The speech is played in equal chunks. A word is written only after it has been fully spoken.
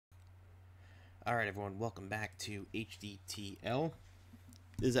Alright everyone, welcome back to HDTL.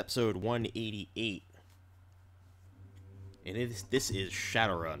 This is episode 188. And this is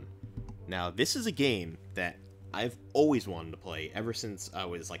Shadowrun. Now, this is a game that I've always wanted to play ever since I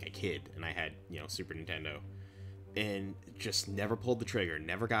was like a kid and I had, Super Nintendo. And just never pulled the trigger,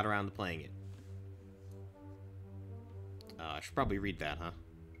 never got around to playing it. I should probably read that, huh?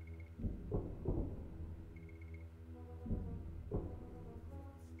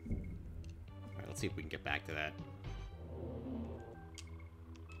 Alright, let's see if we can get back to that.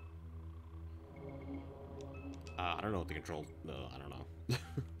 I don't know what the control... I don't know.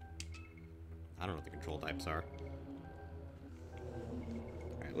 I don't know what the control types are.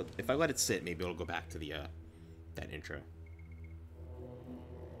 Alright, if I let it sit, maybe it'll go back to the, that intro.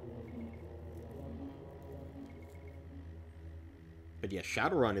 But yeah,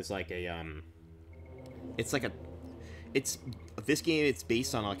 Shadowrun is like a, it's like a... This game, it's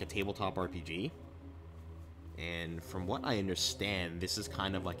based on, like, a tabletop RPG. And from what I understand, this is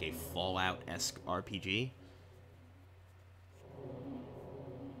kind of like a Fallout-esque RPG.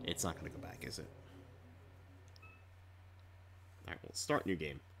 It's not going to go back, is it? Alright, we'll start new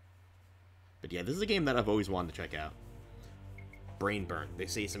game. But yeah, this is a game that I've always wanted to check out. Brain burn. They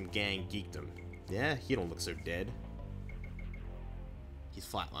say some gang geeked him. Yeah, he don't look so dead. He's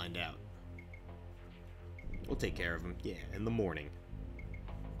flatlined out. We'll take care of him. Yeah, in the morning.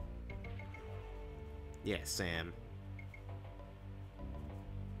 Yeah, Sam.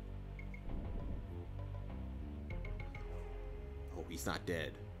 Oh, he's not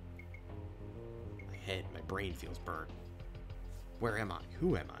dead. My head, my brain feels burnt. Where am I?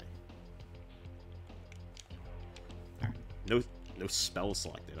 Who am I? Alright, no spell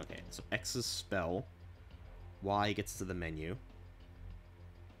selected. Okay, so X is spell. Y gets to the menu.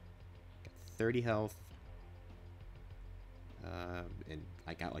 Got 30 health. And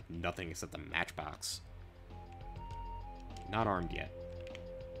I got, like, nothing except the matchbox. Not armed yet.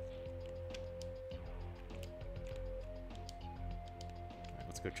 Alright,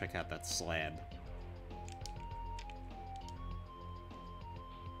 let's go check out that slab.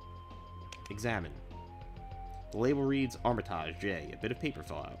 Examine. The label reads Armitage J. A bit of paper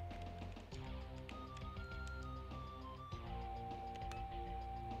fell out.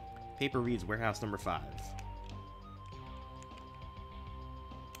 Paper reads Warehouse number 5.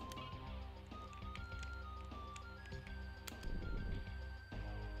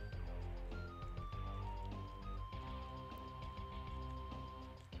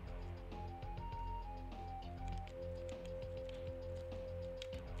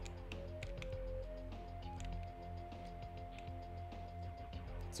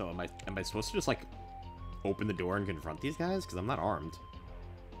 So am I supposed to just, like, open the door and confront these guys? Because I'm not armed.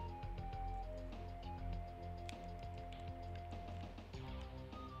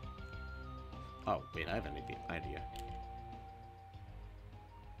 Oh, wait, I have an idea.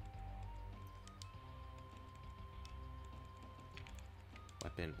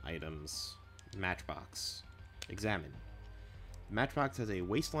 Weapon, items, matchbox. Examine. The matchbox has a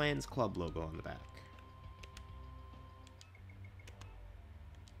Wastelands Club logo on the back.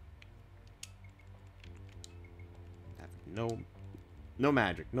 No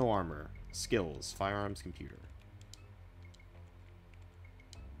magic, no armor, skills, firearms, computer.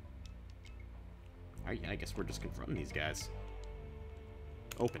 Alright, yeah, I guess we're just confronting these guys.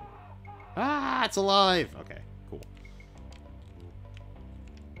 Open. Ah, it's alive! Okay, cool.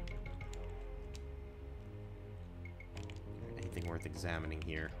 Anything worth examining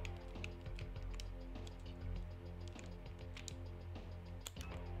here?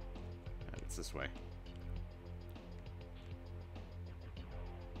 It's this way.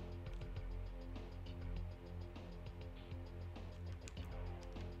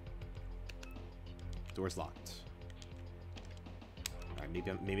 Door's locked. Alright, maybe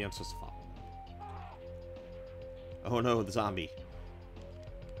I'm supposed to follow. Oh no, the zombie.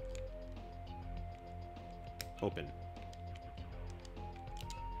 Open.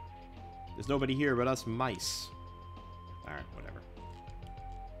 There's nobody here but us mice. Alright, whatever.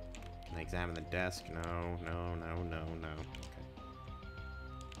 Can I examine the desk? No. Okay.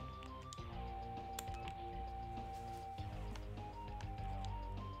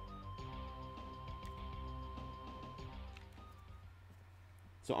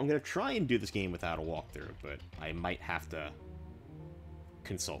 So I'm going to try and do this game without a walkthrough, but I might have to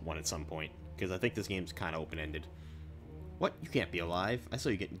consult one at some point, because I think this game's kind of open-ended. What? You can't be alive? I saw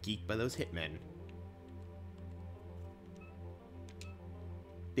you getting geeked by those hitmen.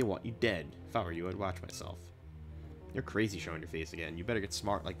 They want you dead. If I were you, I'd watch myself. You're crazy showing your face again. You better get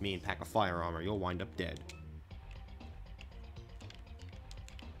smart like me and pack a firearm or you'll wind up dead.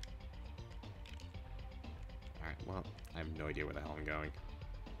 Well, I have no idea where the hell I'm going.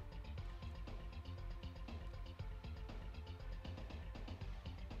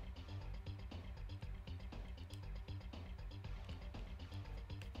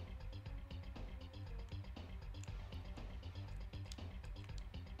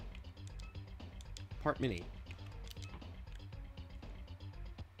 Apartment 8.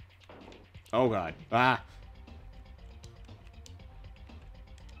 Oh god. Ah!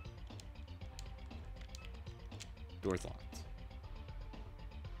 Door's locked.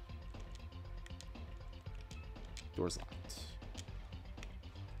 Door's locked.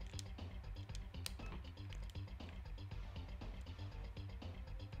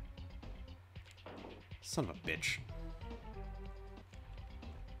 Son of a bitch.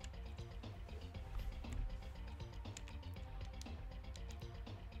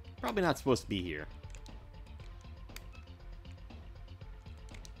 Probably not supposed to be here.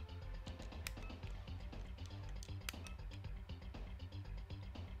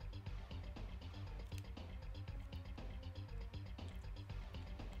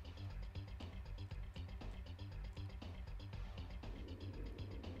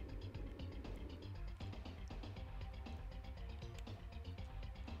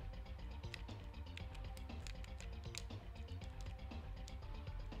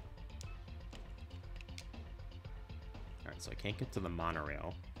 Alright, so I can't get to the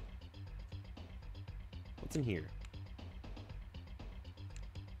monorail. What's in here?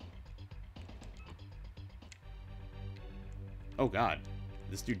 Oh god.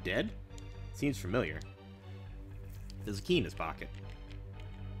 This dude dead? Seems familiar. There's a key in his pocket.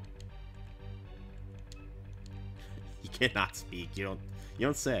 You cannot speak. You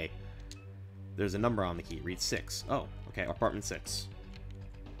don't say. There's a number on the key. Read 6. Oh, okay. Apartment 6.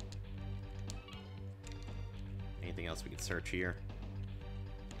 Anything else we can search here?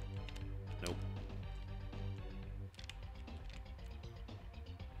 Nope.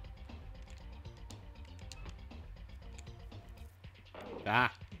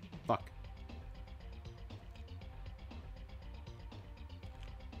 Ah! Fuck.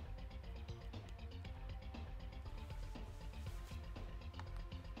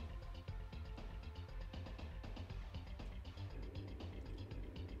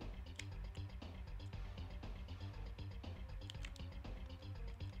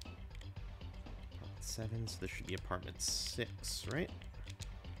 Apartment 7, so this should be apartment 6, right?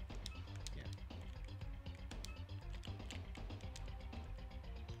 Yeah.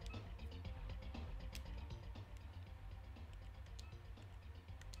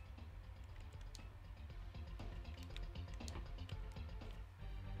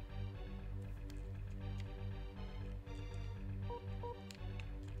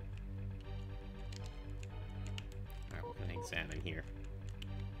 Alright, what can I examine here?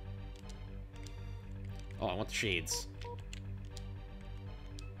 Oh, I want the shades.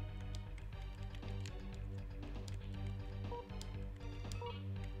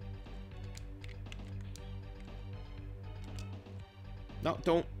 No,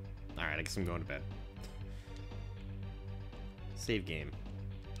 don't. Alright, I guess I'm going to bed. Save game.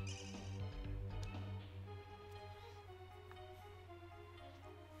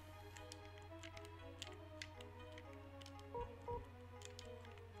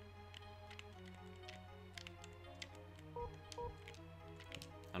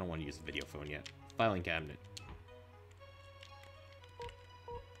 I don't want to use the video phone yet. Filing cabinet.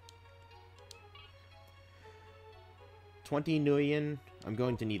 $20 million. I'm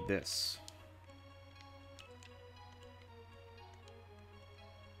going to need this.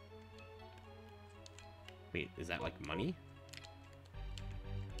 Wait, is that like money?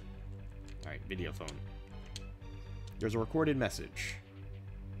 Alright, video phone. There's a recorded message.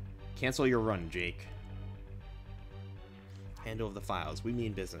 Cancel your run, Jake. Hand over the files. We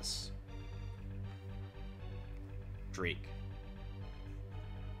mean business. Drake.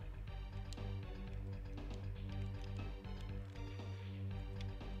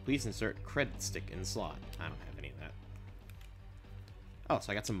 Please insert credit stick in slot. I don't have any of that. Oh,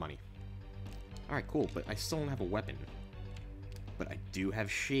 so I got some money. Alright, cool, but I still don't have a weapon. But I do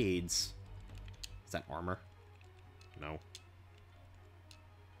have shades. Is that armor? No.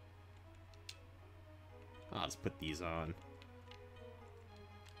 I'll just put these on.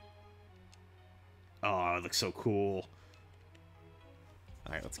 Oh, it looks so cool.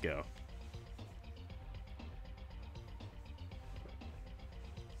 Alright, let's go.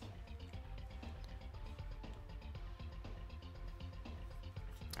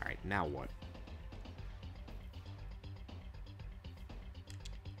 Alright, now what?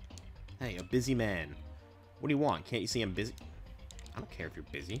 Hey, a busy man. What do you want? Can't you see I'm busy? I don't care if you're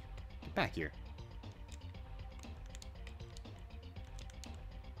busy. Get back here.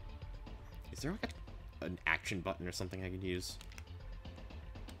 Is there like an action button or something I could use?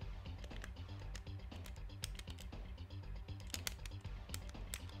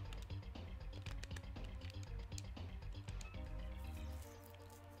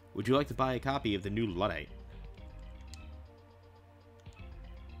 Would you like to buy a copy of the new Luddite?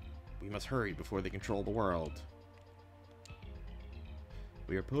 We must hurry before they control the world.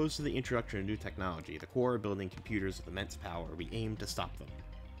 We are opposed to the introduction of new technology. The core of building computers with immense power. We aim to stop them.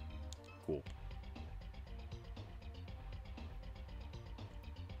 Cool.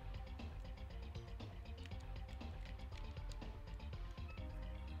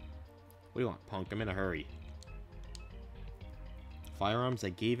 What do you want, punk? I'm in a hurry. Firearms I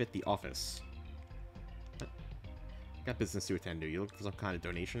gave at the office. Got business to attend to. You looking for some kind of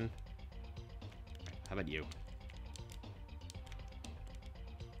donation? How about you?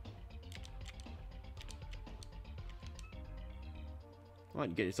 Why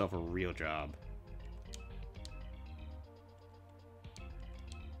don't you get yourself a real job?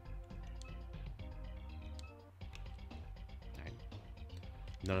 Alright.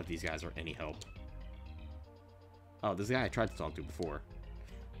 None of these guys are any help. Oh, this guy I tried to talk to before.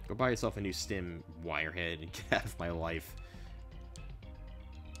 Go buy yourself a new stim, wirehead, and get out of my life.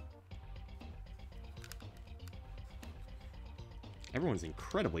 Everyone's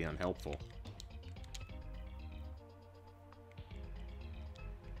incredibly unhelpful.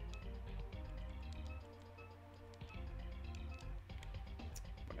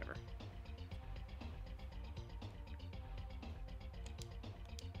 Whatever.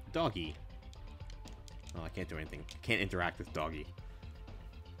 Doggy. Oh, I can't do anything. I can't interact with Doggy.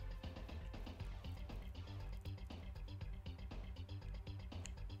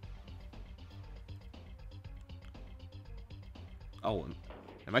 Oh,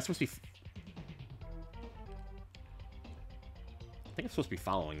 am I supposed to be... I think I'm supposed to be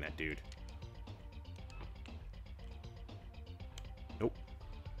following that dude. Nope.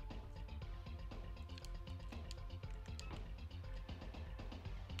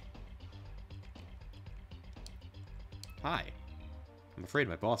 Hi. I'm afraid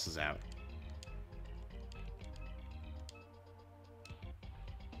my boss is out.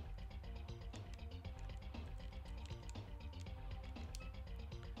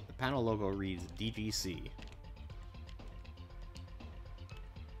 The panel logo reads DGC.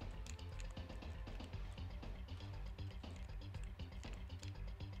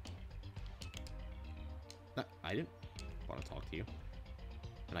 I didn't want to talk to you.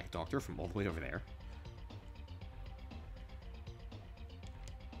 And I can talk to her from all the way over there.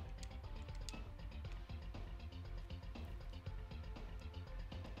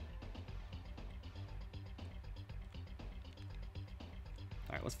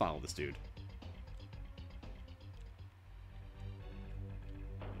 Alright, let's follow this dude.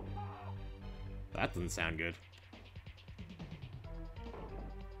 That doesn't sound good.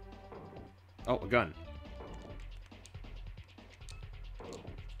 Oh, a gun.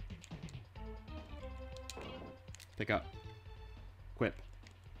 Pick up. Quip.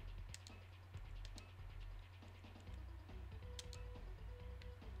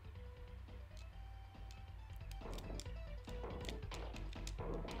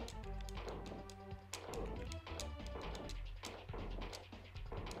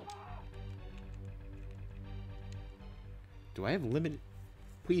 Do I have limited...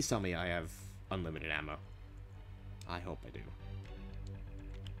 Please tell me I have unlimited ammo. I hope I do.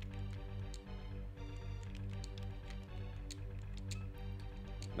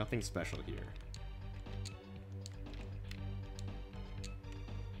 Nothing special here.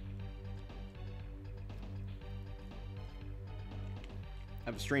 I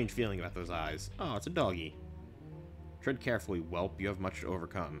have a strange feeling about those eyes. Oh, it's a doggy. Tread carefully, whelp. You have much to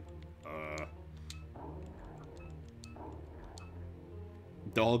overcome.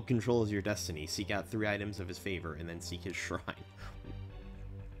 Dog controls your destiny. Seek out 3 items of his favor, and then seek his shrine.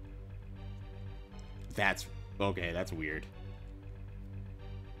 That's... okay, that's weird.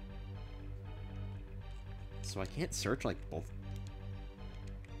 So I can't search, like, both...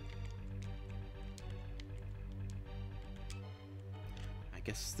 I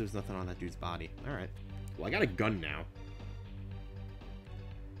guess there's nothing on that dude's body. Alright. Well, I got a gun now.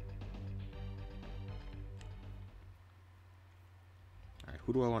 Alright,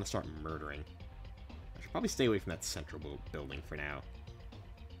 who do I want to start murdering? I should probably stay away from that central building for now.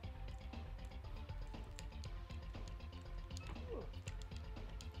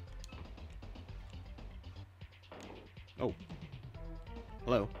 Oh.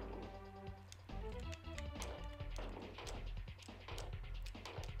 Hello.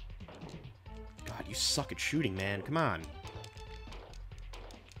 God, you suck at shooting, man. Come on.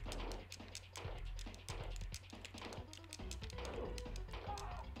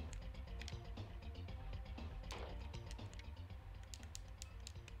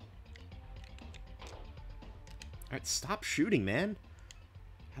 Alright, stop shooting, man.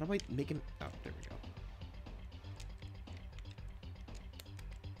 How do I make him... Oh, there we go.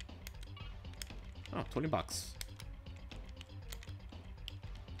 Oh, 20 bucks.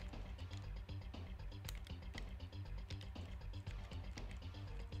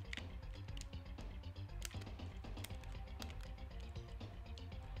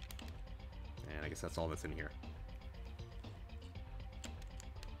 And I guess that's all that's in here.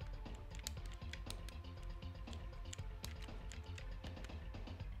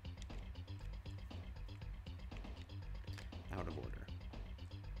 Out of order.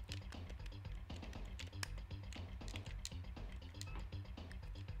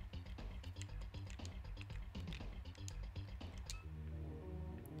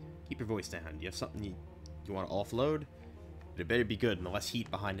 Keep your voice down. You have something you want to offload? But it better be good, and the less heat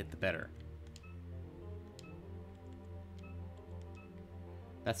behind it, the better.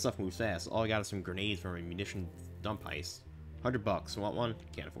 That stuff moves fast. All I got is some grenades from a munition dump heist. 100 bucks. Want one?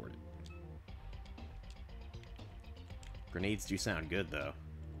 Can't afford it. Grenades do sound good, though.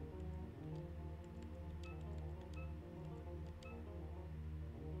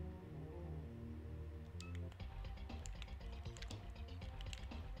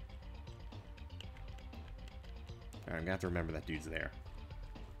 Alright, I'm gonna have to remember that dude's there.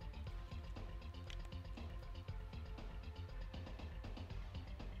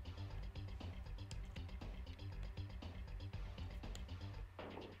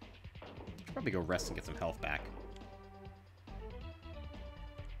 Should probably go rest and get some health back.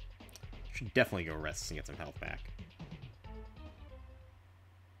 Should definitely go rest and get some health back.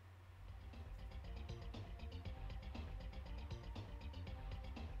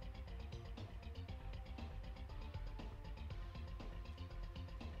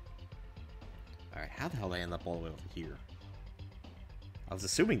 Alright, how the hell did I end up all the way over here? I was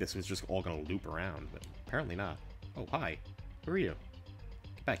assuming this was just all gonna loop around, but apparently not. Oh, hi. Who are you?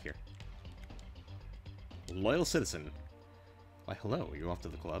 Get back here. Loyal citizen. Why, hello, are you off to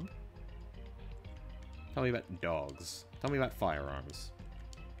the club? Tell me about dogs. Tell me about firearms.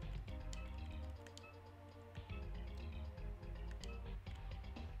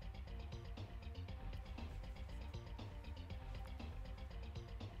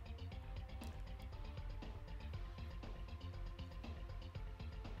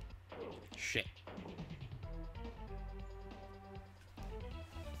 Shit.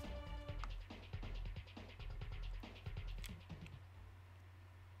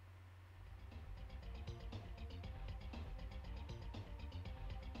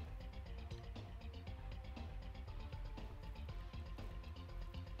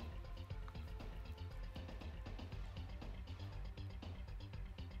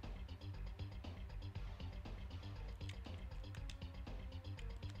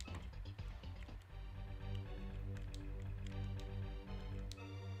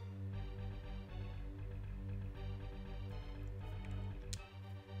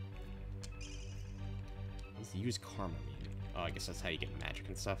 Use karma mean? Oh, I guess that's how you get magic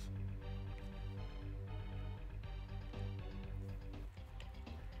and stuff.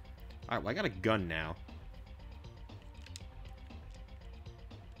 Alright, well, I got a gun now.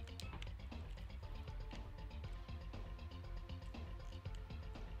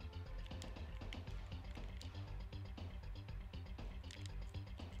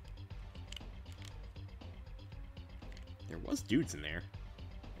 There was dudes in there.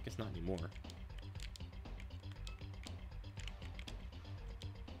 I guess not anymore.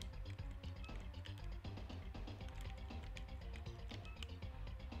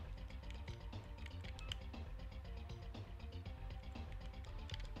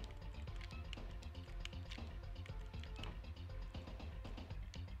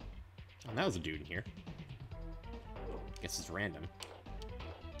 Oh, that was a dude in here. Guess it's random.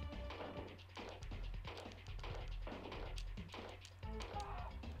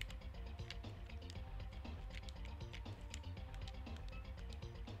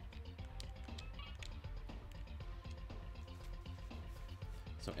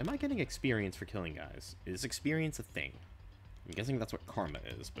 So, am I getting experience for killing guys? Is experience a thing? I'm guessing that's what karma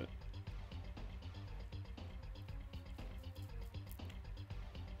is, but...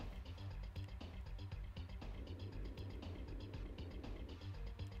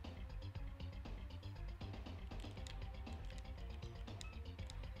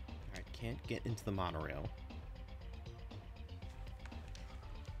 Can't get into the monorail.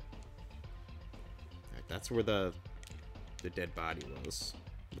 Alright, that's where the dead body was.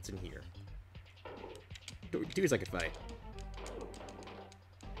 What's in here? Dudes I could fight.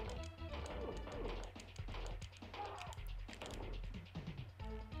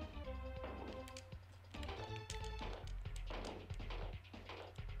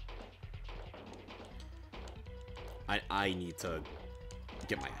 I need to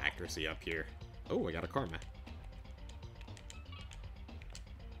get my accuracy up here. Oh, I got a karma.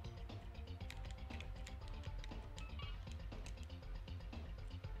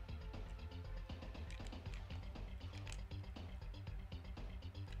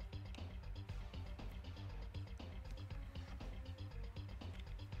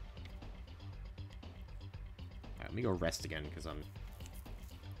 Let me go rest again, because I'm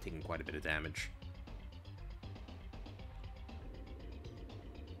taking quite a bit of damage.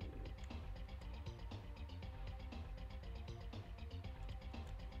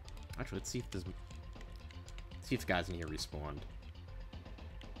 Actually, let's see if this... Let's see if the guys in here respawned.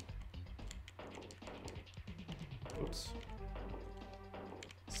 Oops.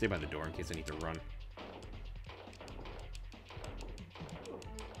 Stay by the door in case I need to run.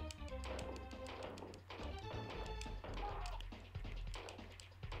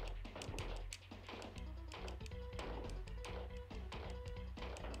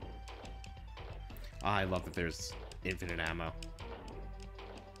 I love that there's infinite ammo.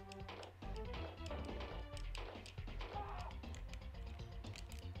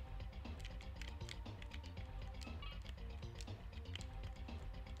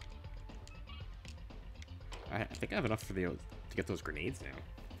 I think I have enough for to get those grenades now.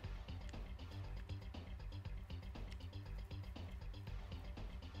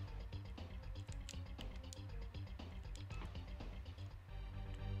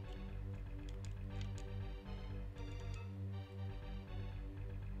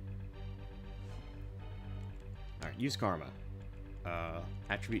 Alright, use karma.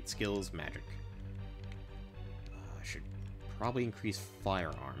 Attribute skills, magic. I should probably increase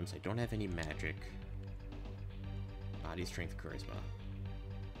firearms. I don't have any magic. Body strength, charisma.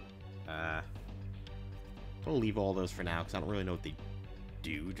 I'll leave all those for now, because I don't really know what they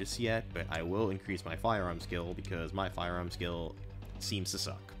do just yet, but I will increase my firearm skill, because my firearm skill seems to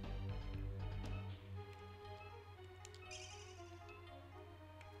suck.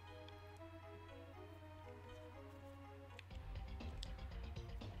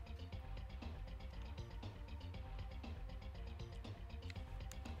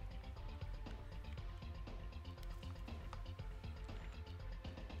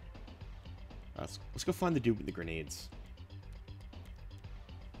 Let's go find the dude with the grenades.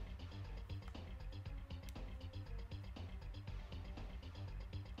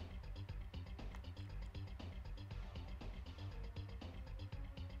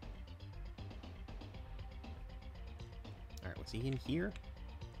 Alright, was he in here?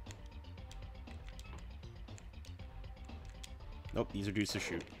 Nope, these are dudes to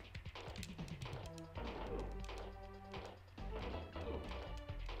shoot.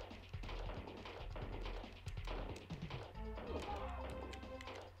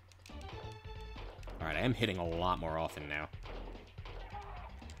 Alright, I am hitting a lot more often now.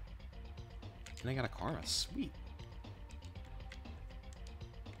 And I got a karma. Sweet.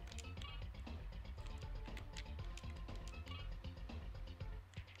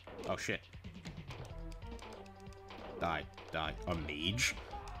 Oh, shit. Die. Die. A mage?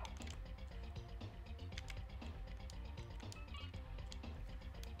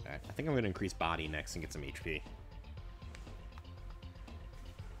 Alright, I think I'm going to increase body next and get some HP.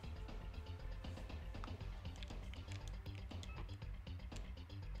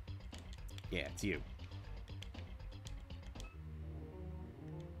 Yeah, it's you.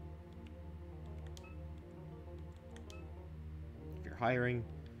 If you're hiring,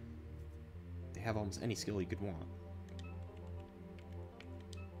 they have almost any skill you could want.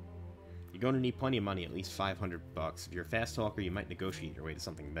 You're going to need plenty of money, at least $500 bucks. If you're a fast talker, you might negotiate your way to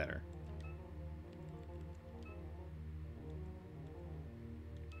something better.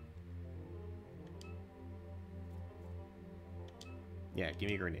 Yeah, give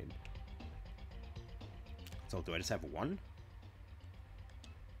me a grenade. So, do I just have one?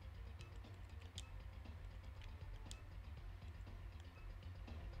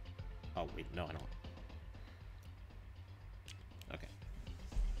 Oh, wait, no, I don't. Okay.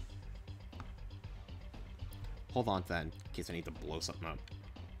 Hold on to that in case I need to blow something up.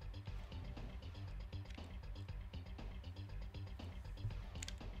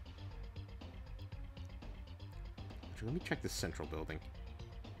 Actually, let me check this central building.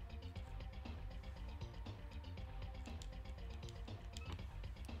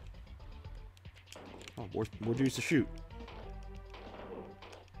 Oh, more dudes to shoot.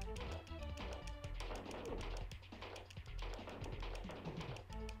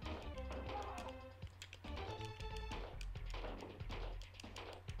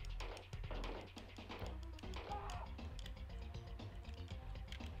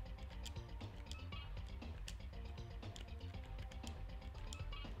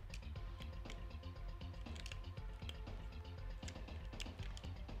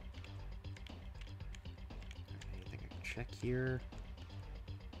 check here.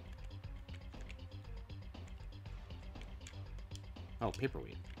 Oh,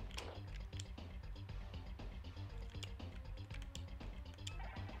 paperweight.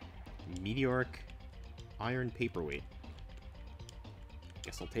 Meteoric iron paperweight.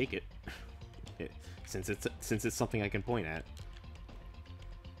 Guess I'll take it. since it's something I can point at.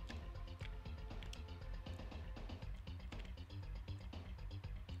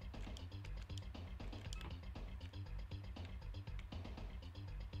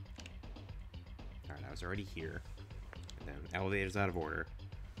 Alright, I was already here. And then elevator's out of order.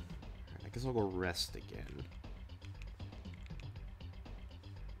 Alright, I guess I'll go rest again.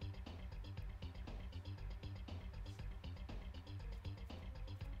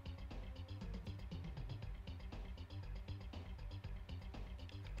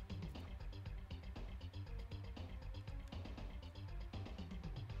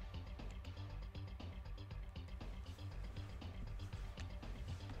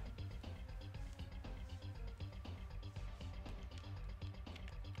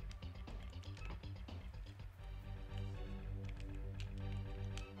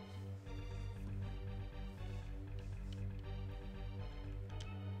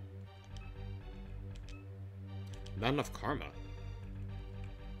 Not enough karma.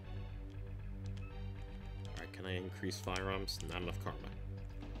 Alright, can I increase firearms? Not enough karma.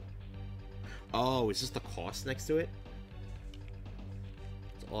 Oh, is this the cost next to it?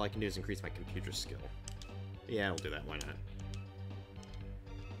 So all I can do is increase my computer skill. Yeah, I'll do that, why not?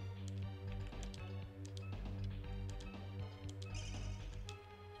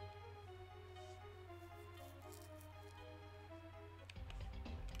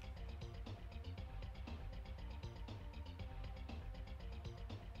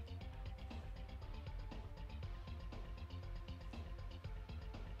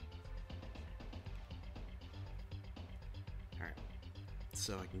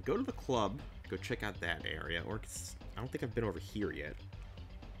 So I can go to the club, go check out that area, or I don't think I've been over here yet.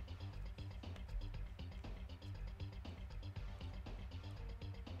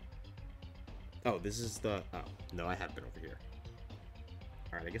 Oh, this is the... Oh, no, I have been over here.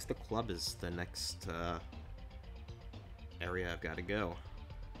 Alright, I guess the club is the next area I've got to go.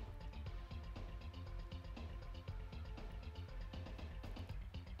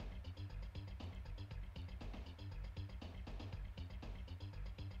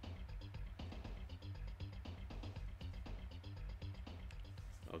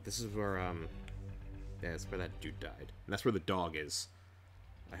 Oh, this is where, yeah, that's where that dude died. And that's where the dog is.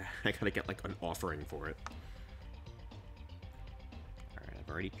 I gotta get, like, an offering for it. Alright, I've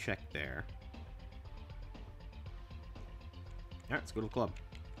already checked there. Alright, let's go to the club.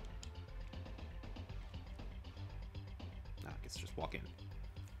 Ah, I guess just walk in.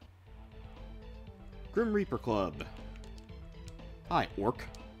 Grim Reaper Club. Hi, orc.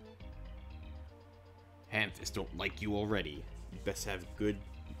 Hamfist don't like you already. You best have good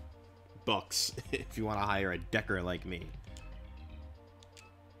bucks if you want to hire a decker like me.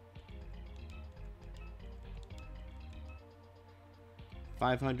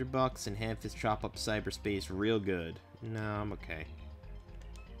 $500 and Hamfist chop up cyberspace real good. No, I'm okay.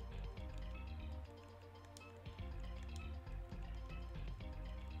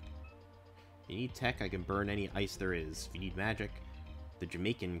 If you need tech, I can burn any ice there is. If you need magic, the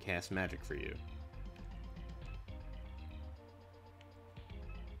Jamaican casts magic for you.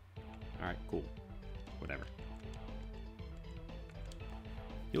 Alright, cool. Whatever.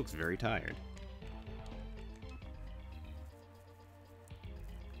 He looks very tired.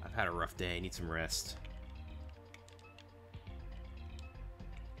 I've had a rough day, I need some rest.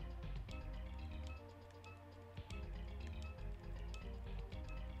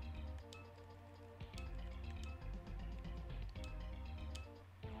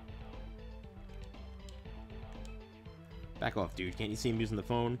 Back off, dude. Can't you see him using the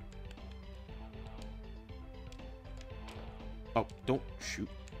phone? Oh, don't shoot.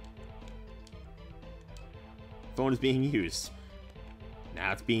 Phone is being used.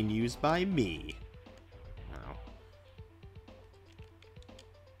 Now it's being used by me. Wow.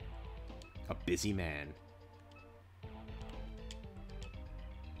 A busy man.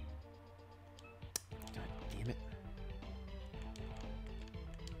 God damn it.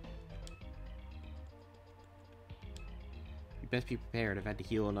 You best be prepared. I've had to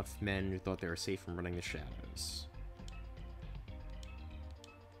heal enough men who thought they were safe from running the shadows.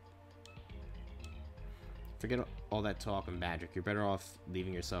 Forget all that talk and magic. You're better off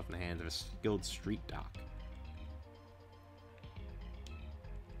leaving yourself in the hands of a skilled street doc.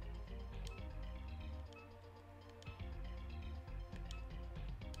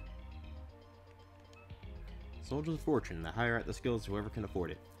 Soldiers of fortune, the higher at the skills whoever can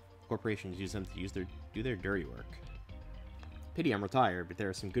afford it. Corporations use them to do their dirty work. Pity I'm retired, but there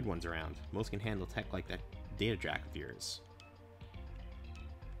are some good ones around. Most can handle tech like that data jack of yours.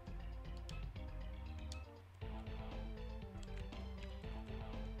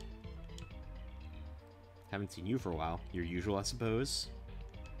 Haven't seen you for a while. Your usual, I suppose.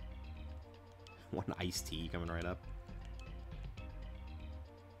 One iced tea coming right up.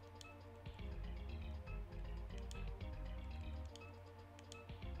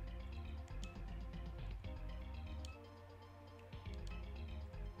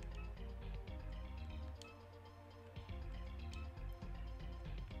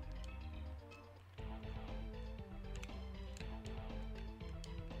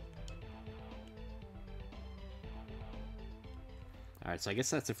 Alright, so I guess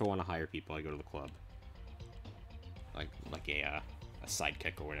that's if I want to hire people, I go to the club. Like a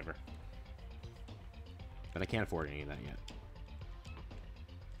sidekick or whatever. But I can't afford any of that yet.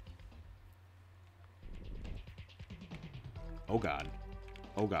 Oh god.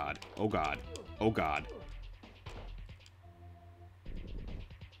 Oh god. Oh god. Oh god.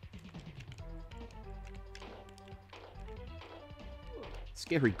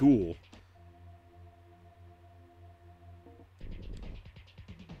 Scary ghoul.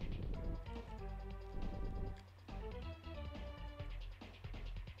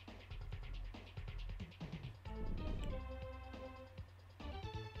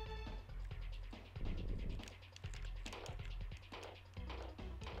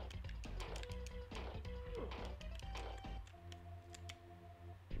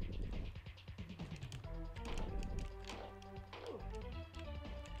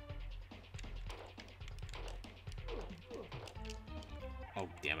 Oh,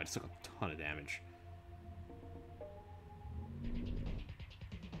 damn, I just took a ton of damage.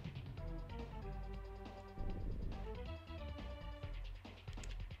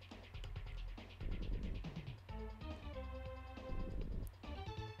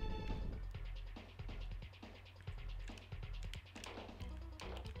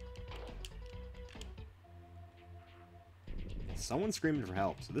 Someone's screaming for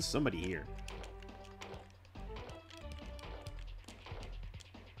help, so there's somebody here.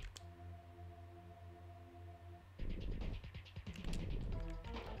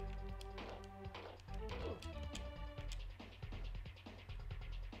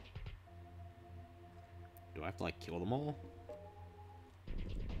 Do I have to, like, kill them all?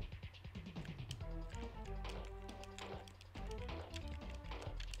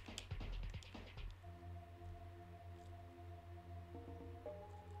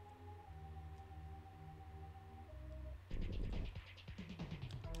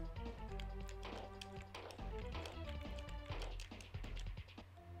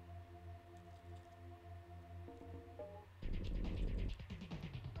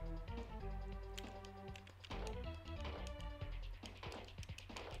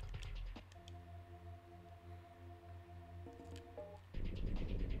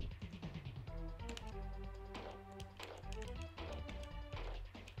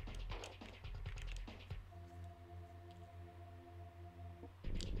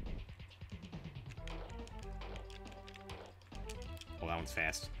 Oh, that one's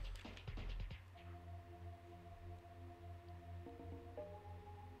fast.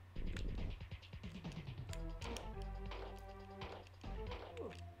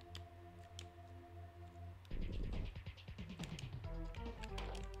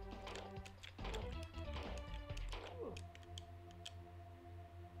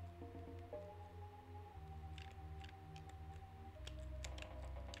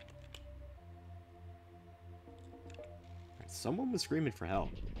 Someone was screaming for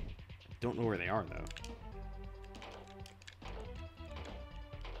help. Don't know where they are, though.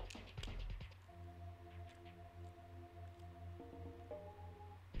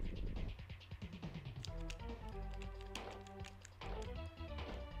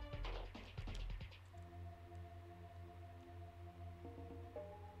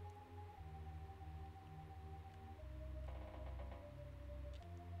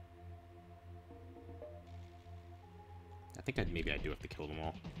 I think maybe I do have to kill them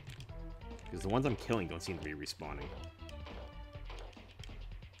all. Because the ones I'm killing don't seem to be respawning.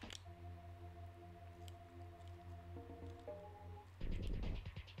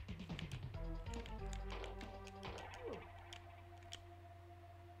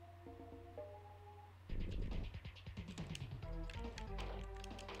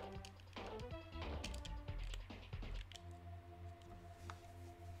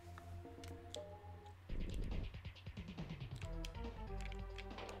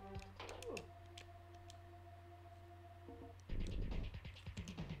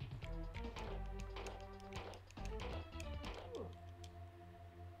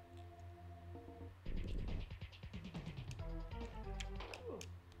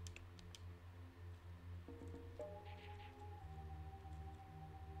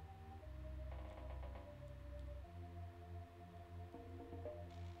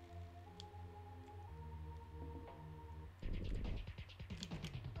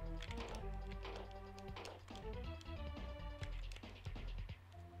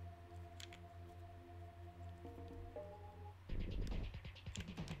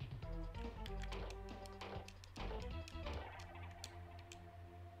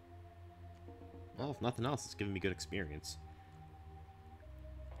 Well, if nothing else, it's giving me good experience.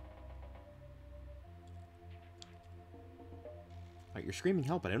 Alright, you're screaming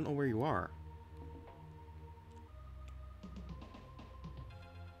help, but I don't know where you are.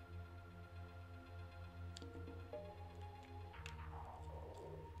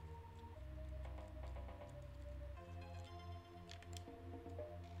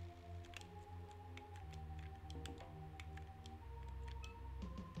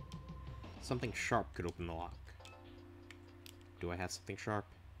 Something sharp could open the lock. Do I have something sharp?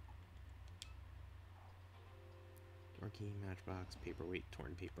 Door key, matchbox, paperweight,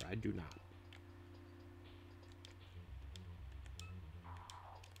 torn paper. I do not.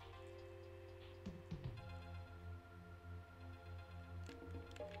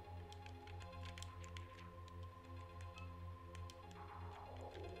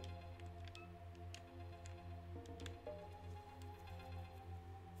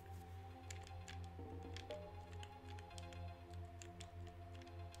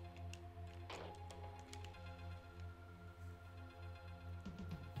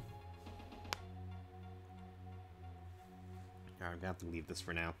 Alright, I'm gonna have to leave this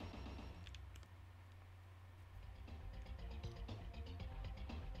for now.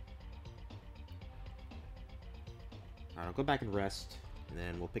 Alright, I'll go back and rest, and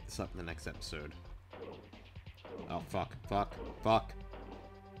then we'll pick this up in the next episode. Oh, fuck, fuck, fuck.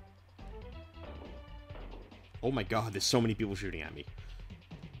 Oh my god, there's so many people shooting at me.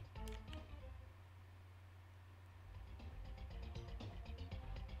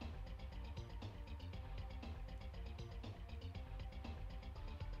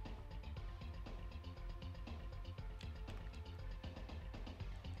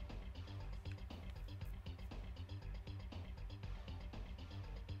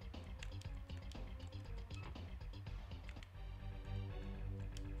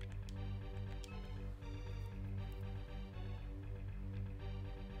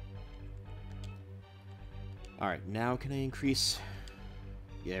 Alright, now can I increase...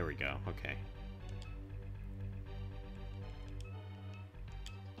 Yeah, there we go, okay.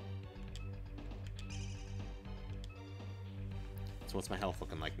 So what's my health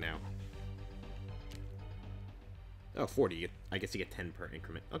looking like now? Oh, 40. I guess you get 10 per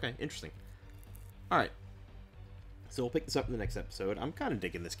increment. Okay, interesting. Alright. So we'll pick this up in the next episode. I'm kind of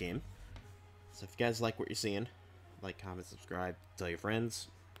digging this game. So if you guys like what you're seeing, like, comment, subscribe, tell your friends.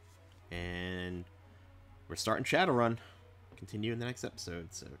 And... we're starting Shadowrun. Continue in the next episode,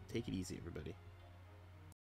 so take it easy, everybody.